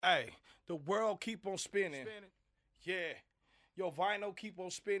Hey, the world keep on spinning. Yeah. Your vinyl keep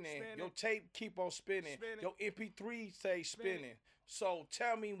on spinning. Your tape keep on spinning. Your MP3 stay spinning. So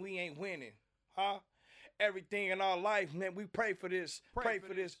tell me we ain't winning, huh? Everything in our life, man, we pray for this. Pray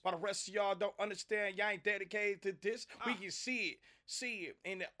for this. But the rest of y'all don't understand. Y'all ain't dedicated to this. We can see it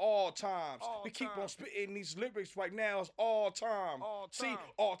in all times. We keep on spitting these lyrics right now. It's all time. See,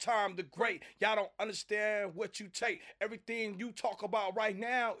 all time the great. Y'all don't understand what you take. Everything you talk about right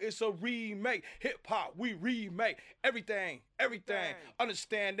now is a remake. Hip hop, we remake everything.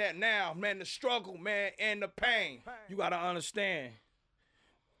 Understand that now, man. The struggle, man, and the pain. You gotta understand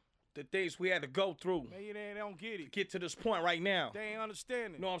the things we had to go through. Man, they don't get it. To get to this point right now. They ain't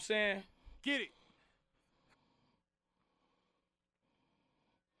understanding. You know what I'm saying? Get it.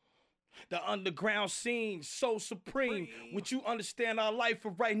 The underground scene, so supreme. Would you understand our life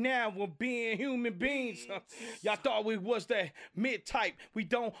for right now? We're being human beings. Y'all thought we was that mid-type. We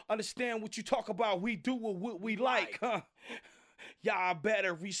don't understand what you talk about. We do what we like, huh? Y'all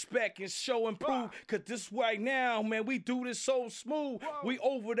better respect and show and prove, cause this right now, man, we do this so smooth. We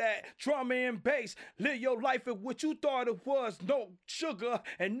over that drum and bass. Live your life at what you thought it was. No sugar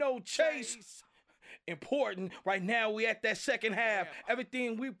and no chase. Important. Right now, we at that second half.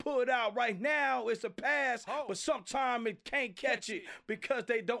 Everything we put out right now is a pass, but sometimes it can't catch it because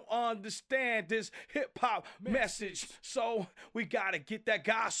they don't understand this hip-hop message. So we gotta get that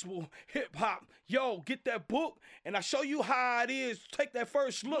gospel hip-hop. Yo, get that book, and I show you how it is. Take that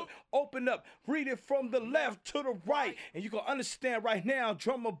first look, open up, read it from the left to the right, and you can understand right now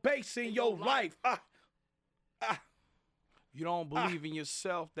drum and bass in your life. You don't believe in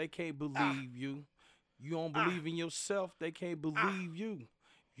yourself, they can't believe you. You don't believe in yourself, they can't believe you.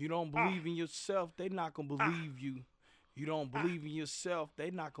 You don't believe in yourself, they not gonna believe you. You don't believe in yourself, they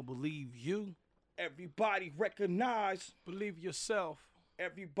not gonna believe you. Everybody recognize. Believe yourself.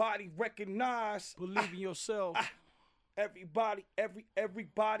 Everybody recognize. Believe in yourself. Everybody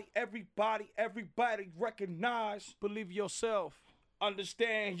recognize. Believe yourself.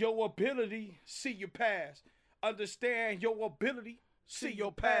 Understand your ability, see your past. Understand your ability, see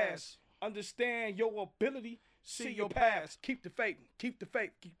your past. Understand your ability, see your past. Keep the faith, keep the faith,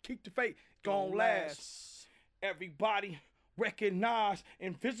 keep the faith, gon' last. Everybody recognize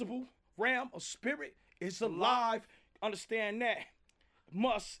invisible realm of spirit is alive. Understand that.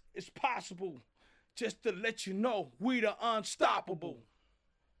 It's possible. Just to let you know, we the unstoppable.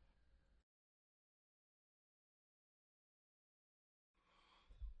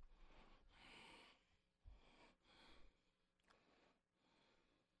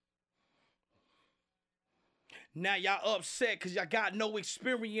 Now y'all upset because y'all got no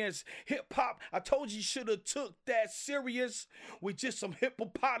experience. Hip-hop, I told you should have took that serious. We just some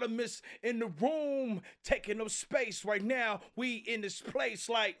hippopotamus in the room taking up space right now. We in this place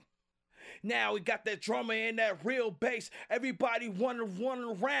like, now we got that drummer and that real bass. Everybody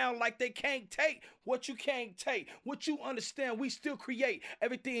running around like they can't take what you can't take. What you understand, we still create.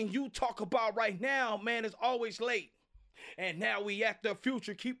 Everything you talk about right now, man, is always late. And now we at the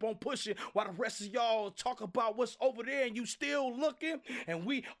future, keep on pushing while the rest of y'all talk about what's over there and you still looking and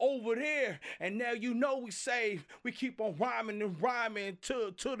we over there. And now you know we saved. We keep on rhyming and rhyming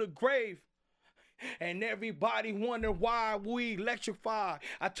to the grave. And everybody wonder why we electrify.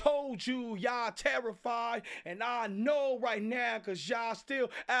 I told you y'all terrified, and I know right now because y'all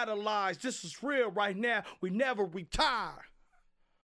still idolize. This is real right now. We never retire.